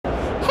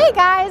Hey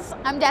guys,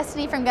 I'm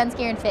Destiny from Guns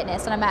Gear and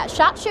Fitness, and I'm at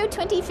SHOT Show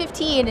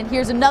 2015, and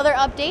here's another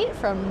update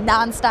from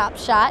Nonstop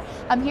Shot.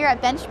 I'm here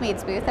at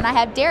Benchmade's booth, and I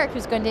have Derek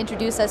who's going to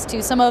introduce us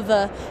to some of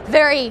the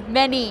very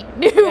many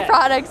new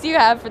products you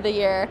have for the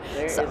year.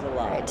 There is a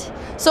lot. Right.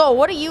 So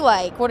what do you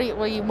like? What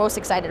are you most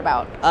excited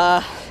about?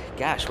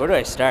 Gosh, where do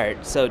I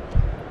start? So,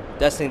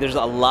 Destiny, there's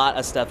a lot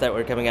of stuff that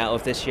we're coming out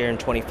with this year in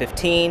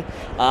 2015.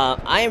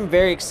 I am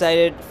very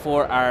excited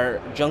for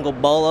our Jungle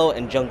Bolo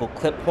and Jungle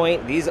Clip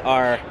Point. These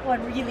are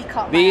Really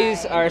caught my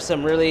eye. are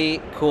some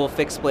really cool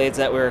fixed blades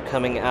that we're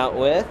coming out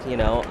with. You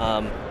know,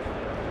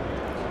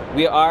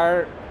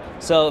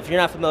 so if you're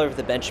not familiar with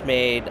the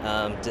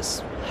Benchmade,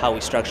 just how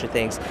we structure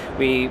things,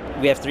 we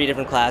have 3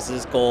 different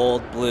classes: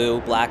 gold,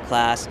 blue, black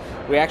class.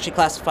 We actually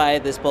classify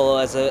this bolo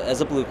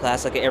as a blue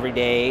class, like an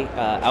everyday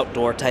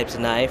outdoor types of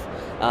knife.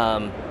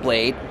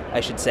 Blade, I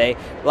should say.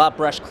 A lot of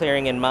brush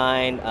clearing in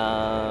mind.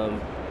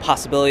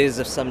 Possibilities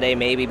of someday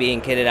maybe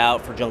being kitted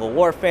out for jungle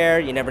warfare.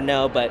 You never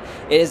know, but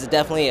it is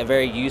definitely a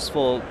very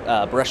useful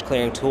brush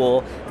clearing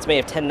tool. It's made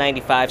of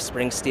 1095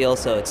 spring steel,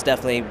 so it's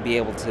definitely be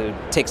able to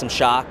take some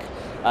shock.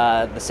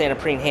 The Santa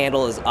Preen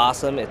handle is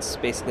awesome. It's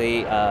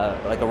basically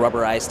like a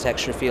rubberized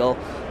texture feel.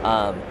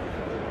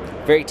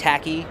 Very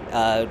tacky,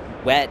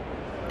 wet,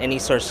 any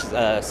sort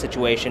of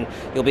situation,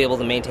 you'll be able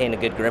to maintain a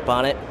good grip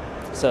on it.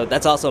 So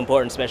that's also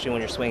important, especially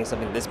when you're swinging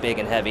something this big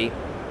and heavy.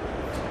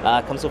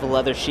 Comes with a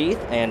leather sheath,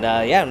 and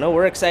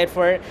we're excited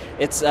for it.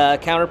 Its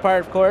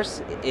counterpart, of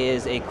course,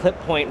 is a clip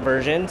point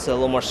version, so a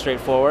little more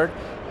straightforward.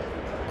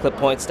 Clip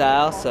point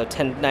style, so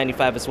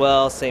 1095 as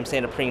well, same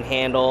Santa Preen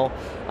handle.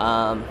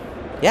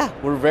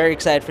 We're very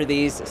excited for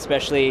these,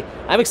 especially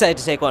I'm excited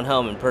to take one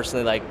home and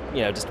personally,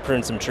 just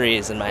prune some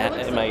trees in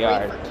my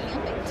yard. Great for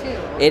camping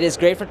too. It is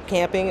great for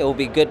camping. It will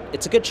be good.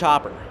 It's a good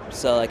chopper.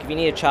 So if you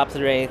need to chop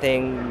through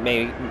anything,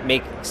 maybe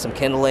make some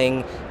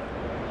kindling,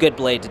 good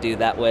blade to do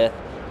that with.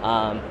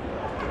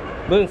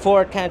 Moving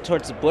forward kind of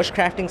towards the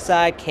bushcrafting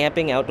side,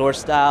 camping, outdoor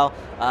style,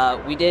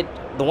 the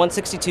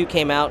 162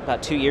 came out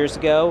about 2 years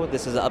ago.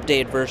 This is an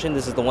updated version.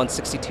 This is the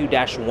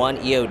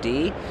 162-1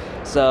 EOD.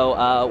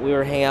 So we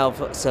were hanging out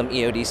with some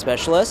EOD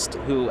specialists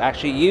who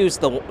actually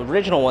used the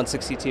original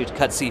 162 to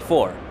cut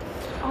C4.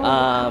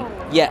 Wow.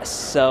 Yes,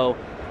 so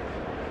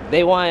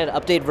they wanted an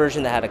updated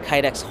version that had a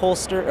Kydex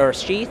holster, or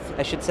sheath,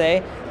 I should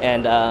say,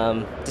 and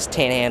just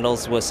tan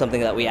handles was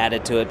something that we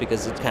added to it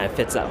because it kind of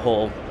fits that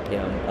whole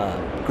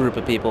group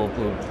of people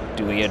who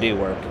do EOD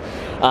work.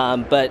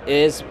 But it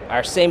is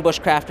our same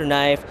bushcrafter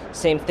knife,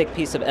 same thick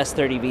piece of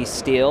S30V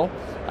steel.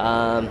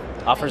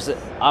 Offers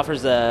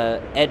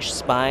a edge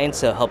spine,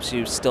 so it helps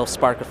you still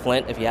spark a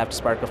flint if you have to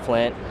spark a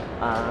flint.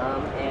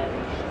 And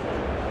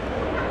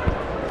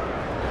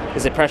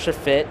is a pressure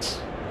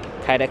fit,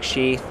 Kydex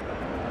sheath.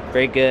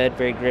 Very good,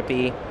 very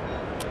grippy,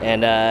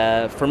 and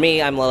for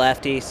me, I'm a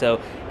lefty, so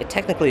it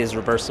technically is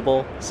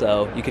reversible,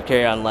 so you could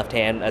carry it on the left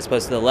hand, as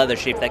opposed to the leather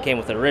sheath that came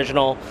with the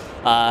original.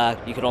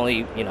 You could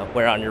only,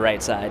 wear it on your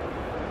right side.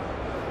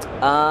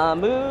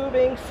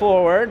 Moving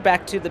forward,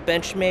 back to the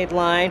Benchmade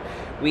line,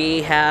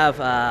 we have,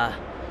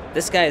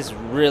 this guy is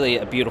really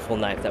a beautiful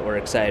knife that we're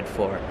excited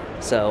for,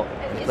 so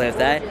let me play with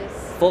that.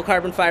 Full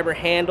carbon fiber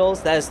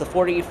handles, that is the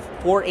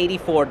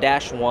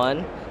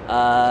 484-1.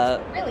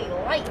 Really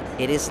light.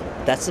 It is.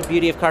 That's the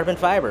beauty of carbon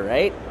fiber,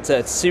 right? So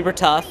it's super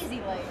tough.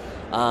 Crazy light.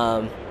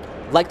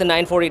 Like the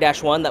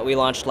 940-1 that we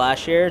launched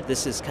last year,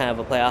 this is kind of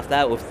a play off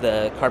that with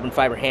the carbon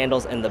fiber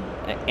handles and the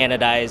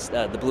anodized,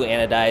 the blue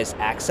anodized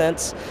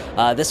accents.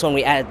 This one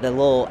we added the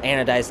little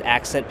anodized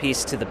accent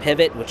piece to the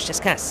pivot, which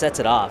just kind of sets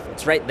it off.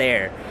 It's right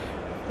there,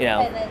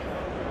 And then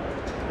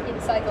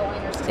inside the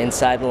liners too.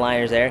 Inside the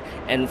liners there.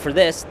 And for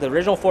this, the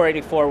original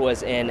 484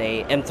 was in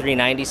a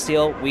M390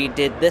 steel. We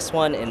did this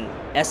one in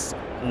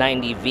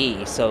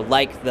S90V, so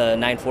like the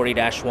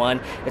 940-1,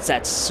 it's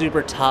that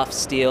super tough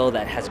steel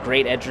that has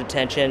great edge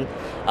retention.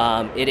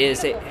 It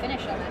is a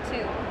finish on that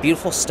too.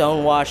 Beautiful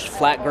stone wash,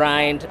 flat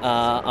grind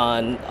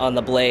on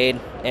the blade,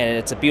 and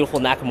it's a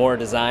beautiful Nakamura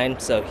design.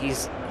 So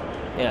he's,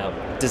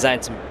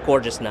 designed some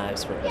gorgeous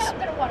knives for us. Yeah, I'm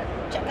gonna want to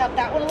check out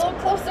that one a little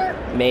closer.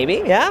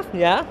 Maybe,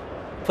 yeah.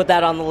 Put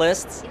that on the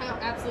list. Yeah,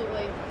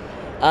 absolutely.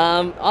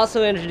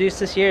 Also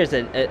introduced this year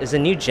is a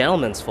new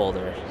gentleman's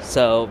folder.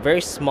 So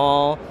very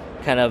small,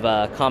 kind of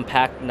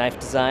compact knife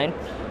design.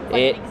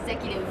 Like an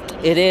executive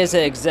EDC. It is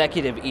an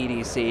executive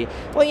EDC.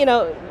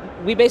 Well,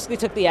 we basically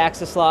took the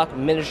axis lock,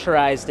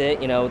 miniaturized it.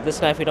 This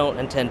knife, we don't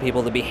intend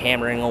people to be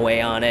hammering away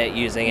on it,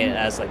 using it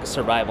as like a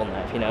survival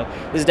knife.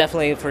 This is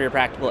definitely for your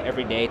practical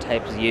everyday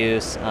type of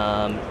use,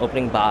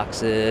 opening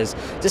boxes,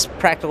 just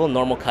practical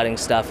normal cutting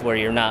stuff where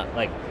you're not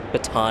like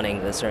batoning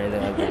this or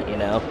anything like that.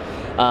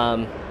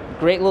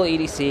 Great little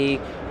EDC,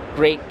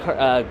 great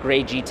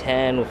gray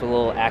G10 with a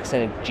little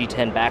accented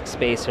G10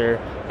 backspacer,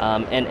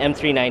 and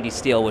M390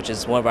 steel, which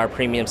is one of our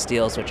premium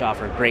steels, which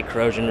offer great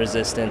corrosion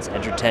resistance,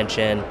 edge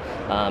retention.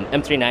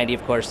 M390,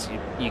 of course,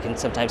 you can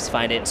sometimes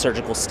find it in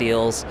surgical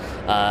steels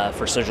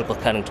for surgical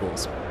cutting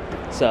tools.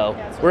 So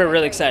we're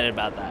really excited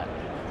about that.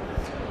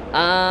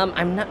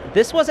 I'm not.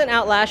 This wasn't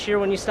out last year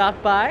when you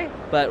stopped by,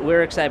 but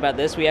we're excited about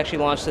this. We actually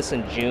launched this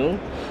in June.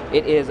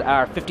 It is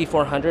our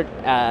 5400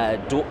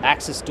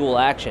 axis dual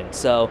action.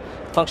 So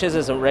functions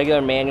as a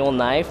regular manual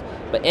knife,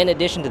 but in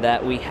addition to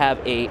that, we have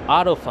a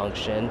auto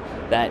function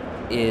that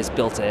is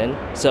built in.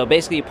 So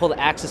basically, you pull the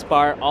axis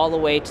bar all the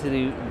way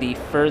to the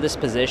furthest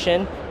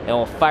position, and it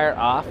will fire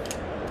off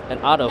an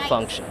auto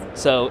function.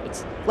 So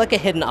it's like a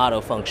hidden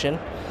auto function.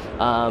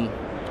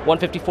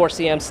 154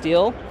 cm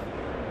steel.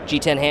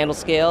 G10 handle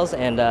scales,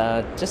 and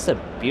just a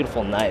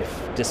beautiful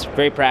knife. Just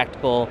very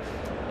practical,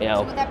 you know.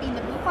 So would that be in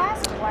the blue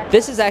class or white?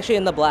 This is actually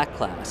in the black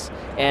class.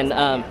 And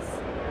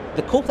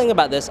the cool thing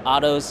about this,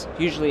 autos,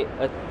 usually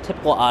a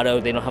typical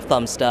auto, they don't have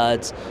thumb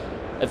studs.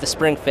 If the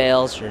spring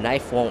fails, your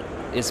knife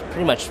is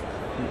pretty much,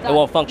 it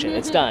won't function.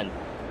 It's done.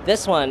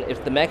 This one,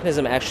 if the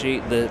mechanism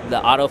actually,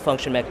 the auto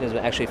function mechanism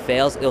actually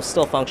fails, it'll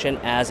still function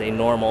as a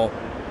normal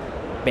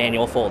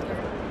manual folder.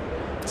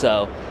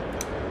 So,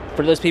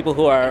 for those people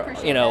who are,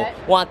 you know,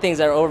 want things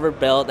that are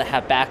overbuilt, that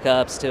have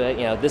backups to it,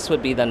 you know, this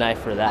would be the knife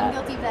for that. I'm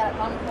guilty of that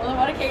on more than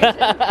one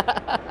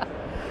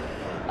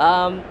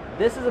occasion.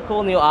 This is a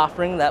cool new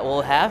offering that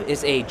we'll have,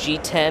 is a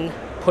G10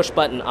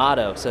 push-button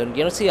auto. So you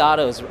don't see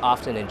autos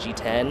often in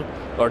G10,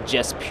 or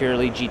just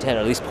purely G10, or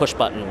at least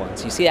push-button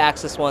ones. You see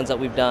Axis ones that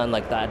we've done,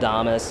 like the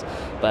Adamas,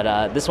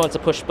 but this one's a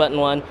push-button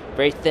one,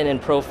 very thin in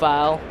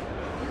profile.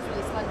 It's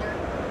really slender.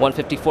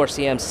 154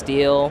 cm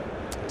steel,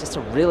 just a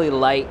really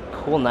light,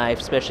 cool knife,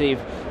 especially if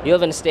you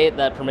live in a state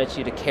that permits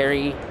you to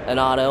carry an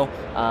auto.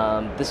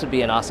 This would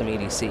be an awesome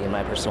EDC in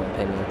my personal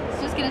opinion. I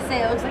was just gonna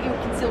say, it looks like it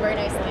would conceal very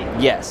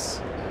nicely.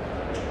 Yes.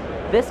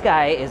 This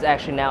guy is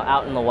actually now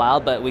out in the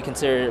wild, but we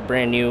consider it a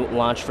brand new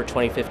launch for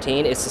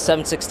 2015. It's the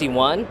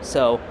 761,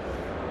 so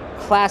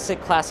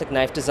classic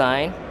knife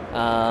design.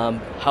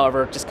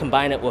 However, just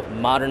combine it with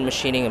modern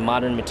machining and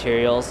modern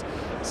materials.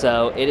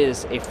 So it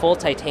is a full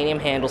titanium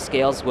handle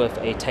scales with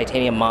a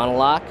titanium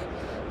monolock.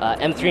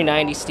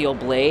 M390 steel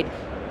blade.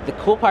 The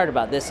cool part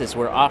about this is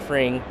we're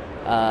offering,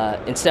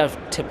 instead of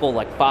typical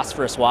like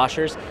phosphorus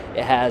washers,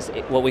 it has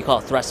what we call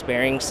a thrust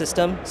bearing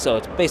system. So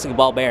it's basically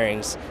ball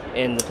bearings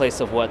in the place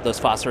of what those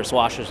phosphorus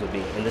washers would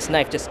be. And this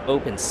knife just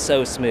opens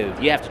so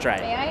smooth. You have to try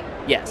it. May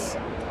I? Yes.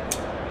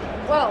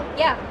 Well,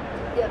 yeah,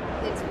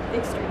 it's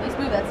extremely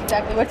smooth. That's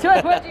exactly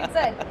what you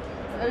said.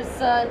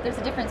 There's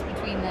a difference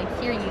between like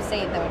hearing you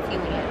say it though and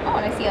feeling it. Oh,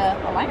 and I see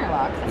a liner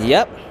lock.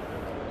 Yep.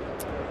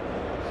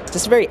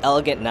 Just a very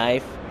elegant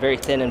knife, very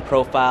thin in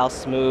profile,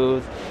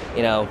 smooth,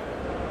 you know.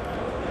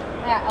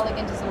 Yeah,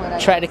 elegant is the word I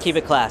Try to use. keep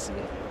it classy.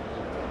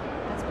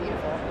 That's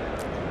beautiful.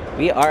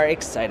 We are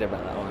excited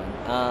about that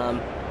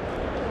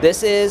one.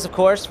 This is, of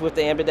course, with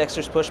the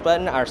ambidextrous push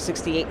button, our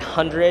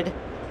 6800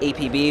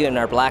 APB in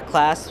our black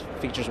class.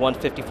 Features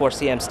 154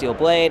 cm steel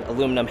blade,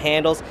 aluminum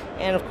handles,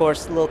 and of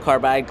course, a little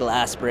carbide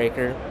glass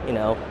breaker, you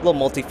know, a little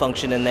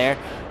multi-function in there.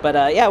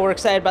 But yeah, we're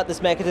excited about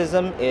this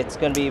mechanism. It's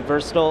going to be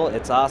versatile,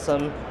 it's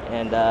awesome,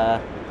 and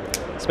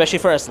especially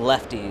for us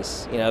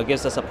lefties, you know, it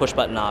gives us a push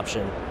button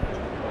option.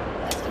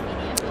 That's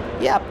convenient.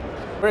 Yep.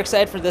 We're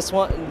excited for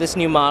this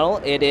new model.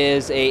 It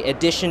is a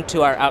addition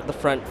to our out the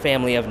front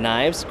family of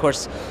knives. Of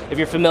course, if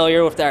you're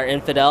familiar with our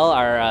Infidel,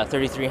 our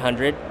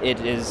 3300, it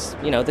is,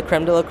 you know, the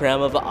creme de la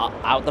creme of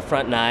out the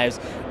front knives.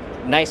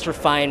 Nice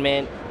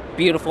refinement,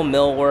 beautiful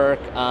millwork.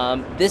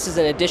 This is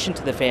an addition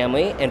to the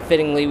family, and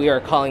fittingly, we are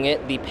calling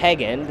it the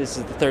Pagan. This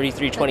is the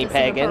 3320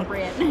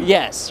 Pagan.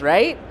 Yes,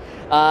 right?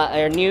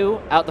 Our new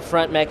out the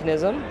front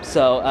mechanism.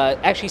 So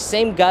actually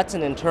same guts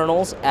and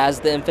internals as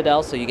the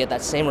Infidel, so you get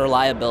that same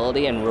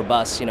reliability and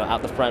robust, you know,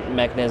 out the front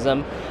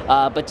mechanism.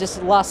 But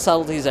just a lot of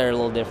subtleties that are a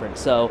little different.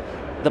 So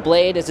the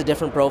blade is a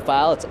different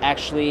profile. It's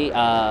actually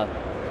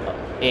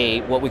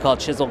what we call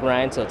chisel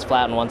grind, so it's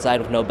flat on one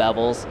side with no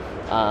bevels.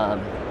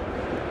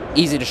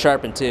 Easy to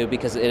sharpen too,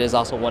 because it is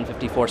also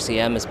 154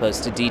 cm as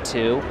opposed to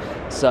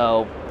D2.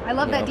 So I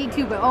love that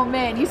D2, but oh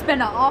man, you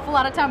spend an awful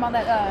lot of time on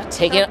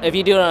that. If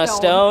you do it on a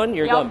stone,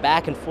 you're going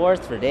back and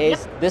forth for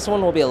days. Yep. This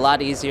one will be a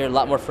lot easier, a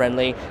lot more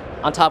friendly.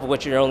 On top of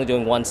which, you're only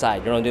doing one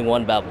side. You're only doing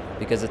one bevel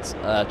because it's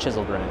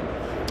chisel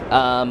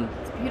grind.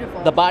 It's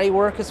beautiful. The body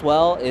work as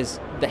well is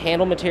the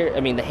handle material.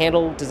 I mean, the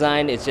handle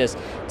design is just,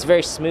 it's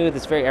very smooth.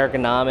 It's very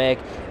ergonomic.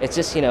 It's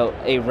just, you know,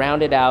 a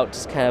rounded out,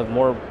 just kind of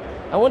more,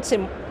 I wouldn't say,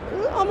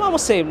 I'm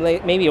almost say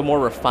maybe a more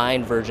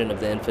refined version of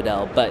the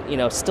Infidel, but, you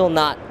know, still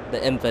not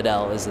the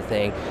Infidel is the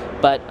thing.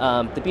 But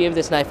the beauty of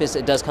this knife is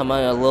it does come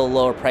on a little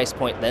lower price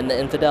point than the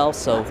Infidel,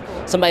 so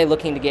cool. Somebody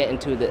looking to get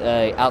into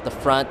the out the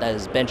front that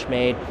is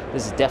Benchmade,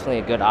 this is definitely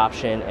a good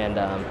option, and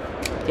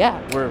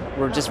yeah,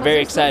 we're just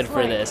very excited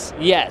for this.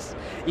 Yes,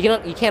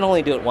 you can't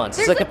only do it once.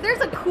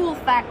 There's a cool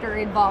factor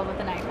involved with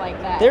a knife like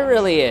that. There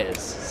really is.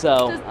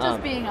 So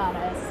just being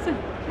honest.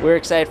 We're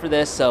excited for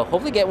this, so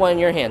hopefully get one in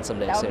your hand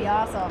someday soon.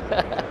 That would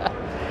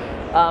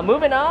be awesome.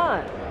 Moving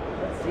on.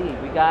 Let's see.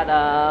 We got.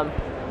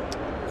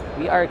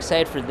 We are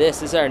excited for this.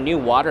 This is our new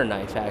water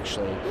knife,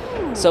 actually.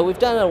 Ooh. So we've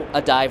done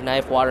a dive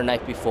knife, water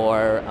knife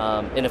before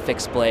in a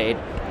fixed blade.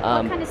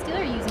 What kind of steel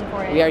are you using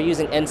for it? We are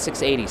using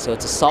N680, so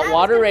it's a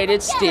saltwater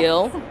rated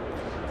steel.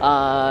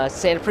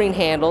 Sandprene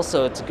handle,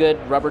 so it's a good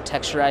rubber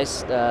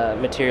texturized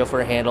material for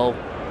a handle.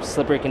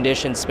 Slippery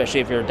conditions, especially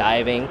if you're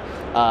diving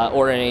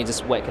or in any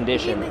just wet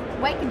condition.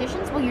 Wet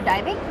conditions while you're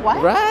diving?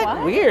 What? Right?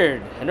 What?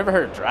 Weird. I never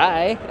heard of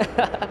dry.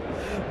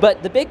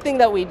 But the big thing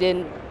that we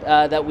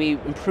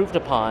improved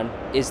upon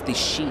is the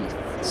sheath.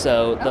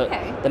 So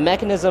the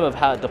mechanism of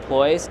how it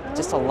deploys,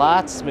 just a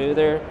lot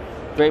smoother,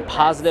 very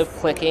positive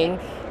clicking.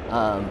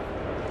 So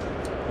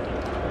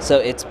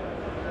it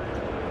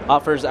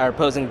offers our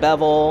opposing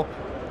bevel,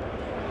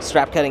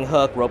 strap cutting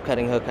hook, rope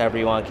cutting hook, however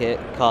you want to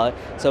call it.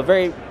 So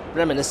very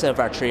reminiscent of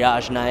our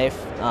triage knife,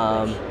 Which is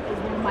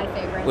one of my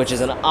favorites. which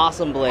is an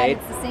awesome blade. And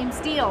it's the same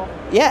steel.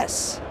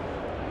 Yes,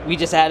 we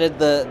just added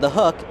the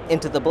hook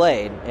into the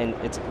blade, and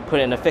it's put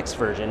in a fixed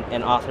version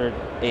and offered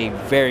a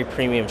very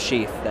premium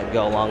sheath that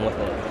go along with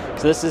it.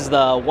 So this is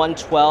the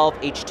 112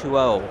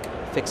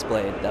 H2O fixed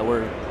blade that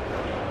we're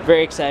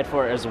very excited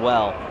for as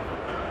well.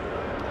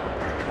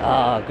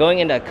 Going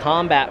into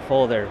combat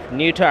folder,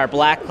 new to our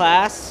black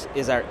class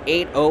is our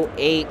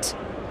 808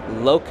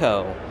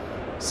 Loco.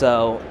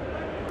 So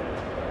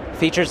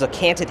features a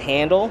canted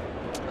handle,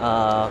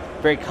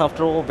 very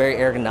comfortable, very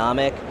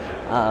ergonomic,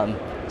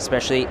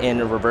 especially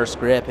in a reverse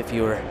grip. If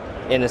you were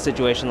in a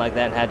situation like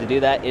that and had to do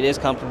that, it is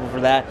comfortable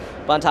for that.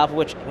 But on top of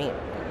which, I mean,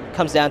 it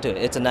comes down to it.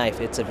 It's a knife.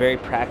 It's a very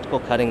practical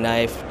cutting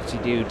knife to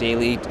do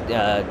daily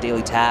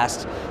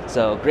tasks.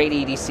 So great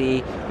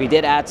EDC. We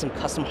did add some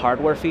custom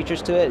hardware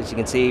features to it. As you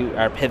can see,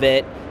 our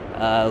pivot,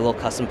 a little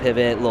custom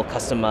pivot, a little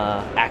custom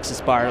axis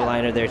bar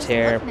liner there,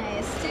 tear.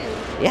 Nice too.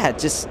 Yeah,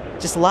 just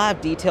a lot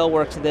of detail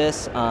work to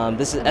this.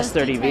 This is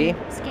S30V.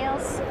 G10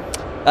 scales?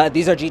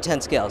 These are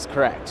G10 scales,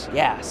 correct.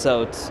 Yeah,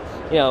 so it's,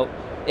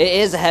 it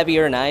is a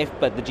heavier knife,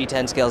 but the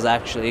G10 scales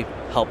actually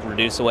help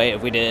reduce the weight.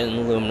 If we did it in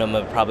aluminum,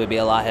 it would probably be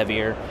a lot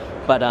heavier.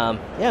 But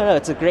yeah, no,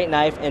 it's a great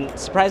knife, and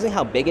surprising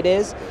how big it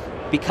is.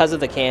 Because of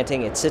the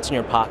canting, it sits in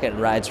your pocket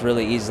and rides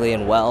really easily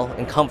and well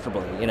and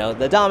comfortably.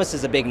 The Adamas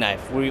is a big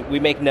knife.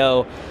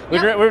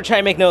 We're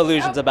trying to make no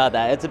illusions about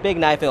that. It's a big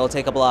knife, and it'll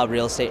take up a lot of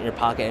real estate in your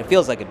pocket. And it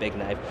feels like a big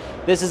knife.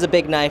 This is a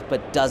big knife,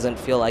 but doesn't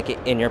feel like it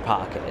in your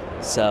pocket.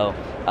 So,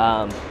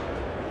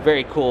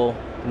 very cool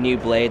new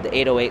blade, the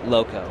 808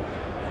 Loco,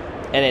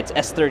 and it's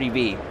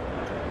S30V.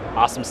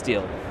 Awesome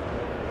steel.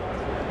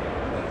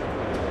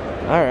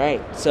 All right,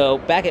 so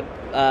back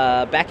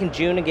in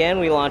June again,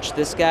 we launched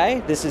this guy.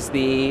 This is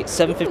the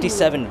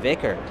 757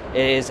 Vickard.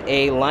 It is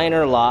a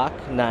liner lock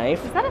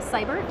knife. Is that a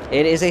Cybert?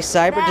 It is a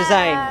Cybert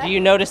design. Do you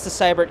notice the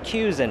Cybert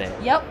cues in it?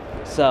 Yep.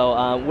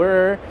 So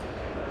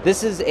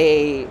this is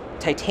a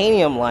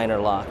titanium liner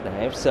lock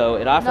knife. So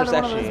it offers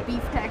Another actually one of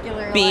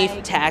those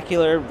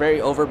beef-tacular, very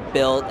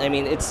overbuilt. I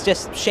mean, it's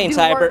just Shane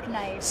Cybert.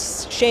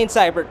 Shane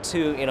Cybert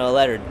to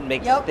letter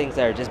makes things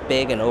that are just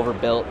big and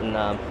overbuilt,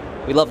 and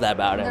we love that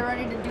about it. They're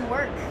ready to do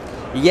work.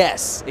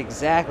 Yes,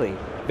 exactly.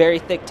 Very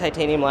thick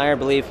titanium liner, I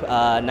believe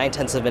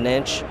 9/10 of an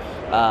inch.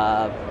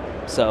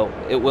 So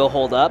it will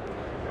hold up.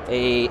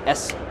 A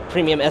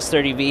premium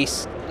S30V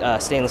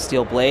stainless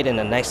steel blade and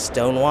a nice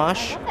stone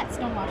wash. I love that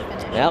stonewash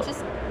finish. Yep. It's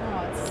just,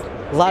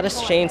 a lot of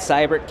Shane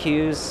Cybert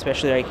cues,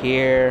 especially right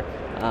here.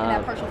 And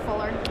that partial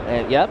fuller.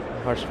 And yep,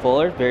 partial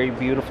fuller, very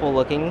beautiful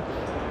looking.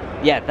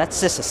 Yeah,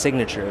 that's just a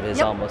signature of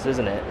his almost,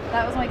 isn't it?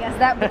 That was my guess.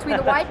 That between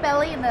the wide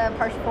belly and the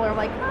partial fuller, I'm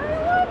like,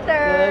 I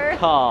wonder. Good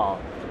call.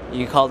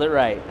 You called it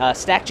right.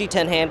 Stacked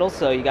G10 handles,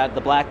 so you got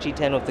the black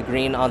G10 with the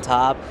green on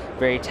top.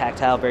 Very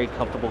tactile, very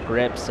comfortable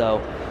grip. So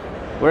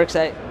we're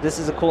excited. This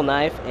is a cool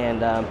knife,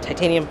 and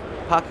titanium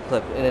pocket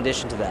clip in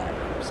addition to that.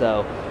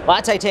 So a lot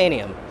of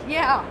titanium.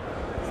 Yeah.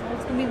 So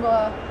it's gonna be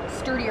a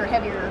sturdier,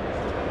 heavier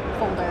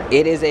folder.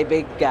 It is a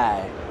big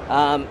guy.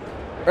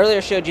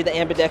 Earlier showed you the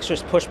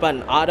ambidextrous push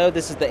button auto.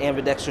 This is the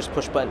ambidextrous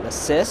push button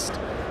assist.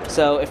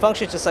 So it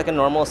functions just like a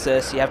normal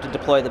assist. You have to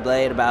deploy the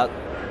blade about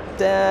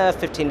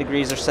 15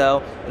 degrees or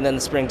so, and then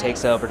the spring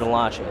takes over to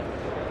launch it.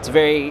 It's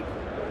very,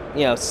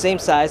 same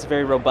size,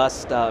 very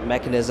robust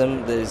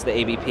mechanism as the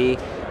ABP,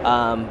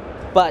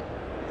 but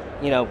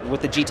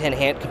with the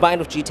G10 combined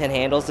with G10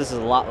 handles, this is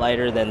a lot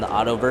lighter than the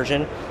auto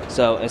version.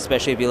 So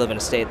especially if you live in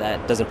a state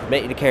that doesn't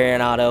permit you to carry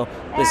an auto,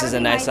 this is a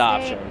nice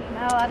option.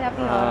 No, I'd have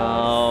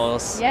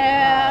to.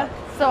 Yeah.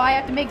 So I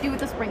have to make do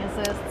with the spring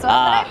assist. So but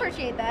I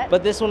appreciate that.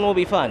 But this one will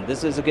be fun.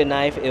 This is a good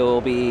knife. It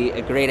will be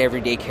a great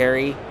everyday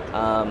carry.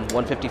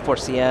 154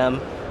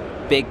 cm,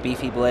 big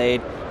beefy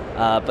blade,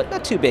 but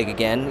not too big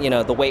again.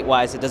 The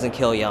weight-wise, it doesn't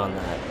kill you on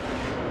that.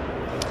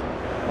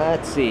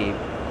 Let's see.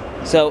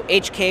 So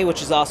HK,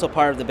 which is also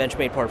part of the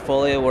Benchmade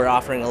portfolio, we're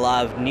offering a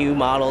lot of new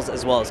models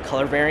as well as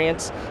color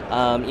variants.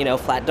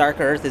 Flat Dark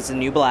Earth is the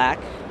new black.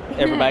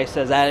 Everybody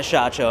says that at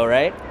SHOT Show,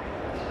 right?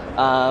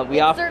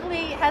 It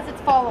certainly has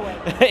its following.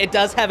 It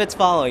does have its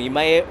following. You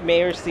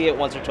may see it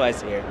once or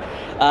twice here.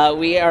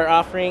 We are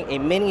offering a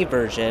mini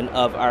version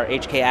of our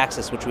HK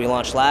Axis, which we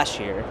launched last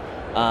year.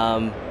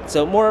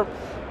 So more,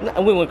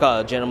 we wouldn't call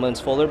it a gentleman's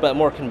folder, but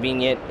more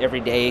convenient,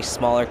 everyday,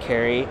 smaller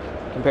carry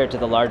compared to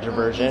the larger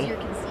version. Easier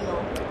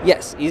conceal.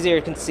 Yes, easier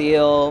to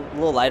conceal, a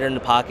little lighter in the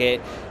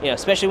pocket. You know,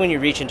 especially when you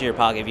reach into your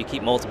pocket, if you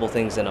keep multiple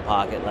things in a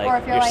pocket, like Or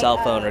if you're your like, cell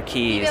phone or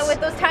keys. Even with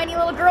those tiny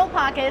little girl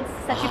pockets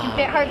that you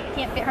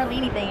can't fit hardly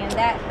anything, and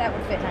that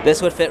would fit nice.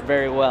 This would fit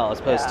very well, as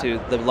opposed to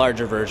the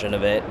larger version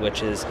of it,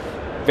 which is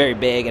very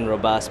big and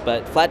robust.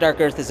 But Flat Dark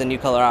Earth is a new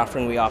color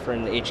offering we offer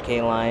in the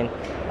HK line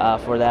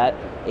for that.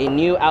 A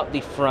new out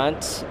the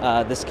front,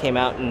 this came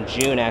out in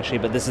June actually,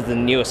 but this is the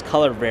newest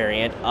color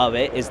variant of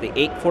it, is the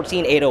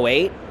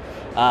 14808.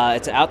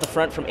 It's out the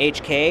front from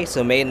HK,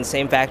 so made in the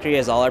same factory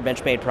as all our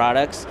Benchmade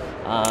products.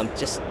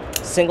 Just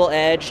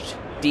single-edged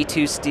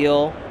D2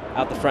 steel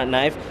out the front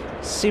knife.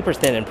 Super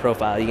thin in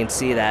profile, you can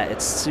see that.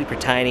 It's super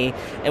tiny.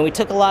 And we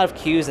took a lot of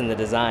cues in the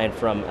design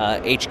from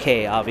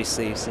HK,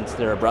 obviously, since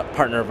they're a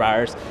partner of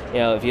ours. You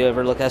know, if you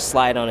ever look at a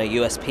slide on a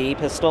USP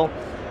pistol,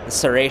 the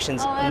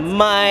serrations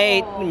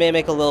might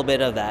mimic a little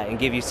bit of that and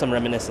give you some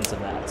reminiscence of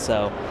that.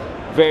 So,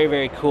 very,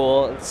 very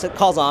cool. It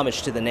calls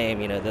homage to the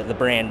name, you know, the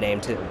brand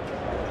name too.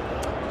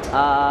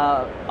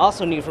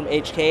 Also new from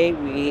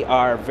HK, we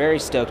are very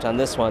stoked on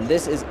this one.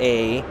 This is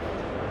a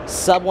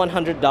sub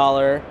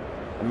 $100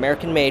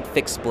 American-made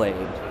fixed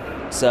blade.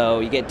 So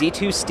you get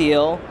D2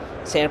 steel,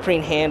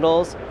 Santoprene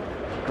handles,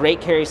 great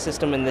carry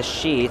system in this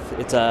sheath.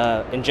 It's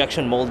a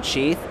injection molded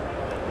sheath,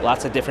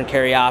 lots of different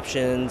carry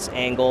options,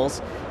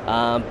 angles,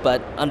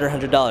 but under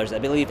 $100. I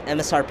believe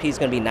MSRP is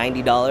going to be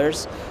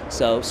 $90.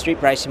 So street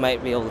price, you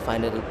might be able to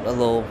find it a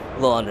little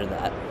under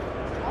that.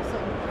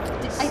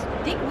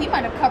 I think we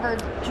might have covered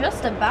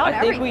just about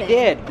everything. I think we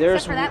did.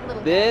 There's except for that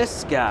little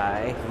this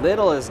guy.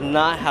 Little is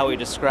not how we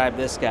describe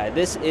this guy.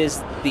 This is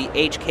the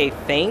HK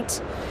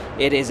Feint.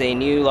 It is a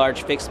new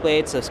large fixed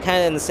blade, so it's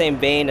kind of in the same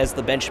vein as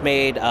the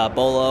Benchmade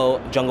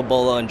Bolo, Jungle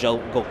Bolo, and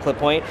Jungle Clip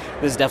Point.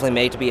 This is definitely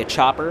made to be a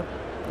chopper.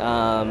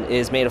 It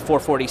is made of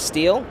 440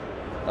 steel.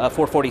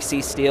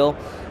 440C steel,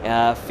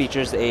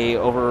 features a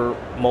over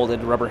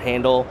molded rubber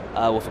handle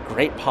with a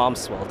great palm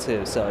swell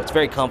too, so it's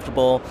very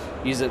comfortable.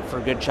 Use it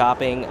for good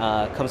chopping.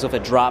 Comes with a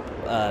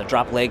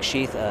drop leg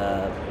sheath.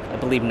 I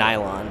believe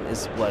nylon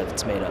is what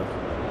it's made of.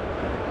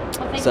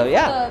 Well, thank you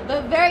for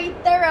the very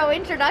thorough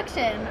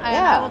introduction.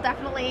 I will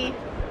definitely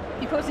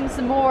be posting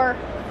some more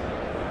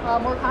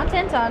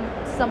content on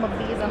some of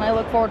these, and I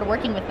look forward to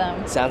working with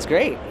them. Sounds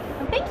great.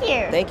 Well, thank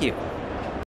you. Thank you.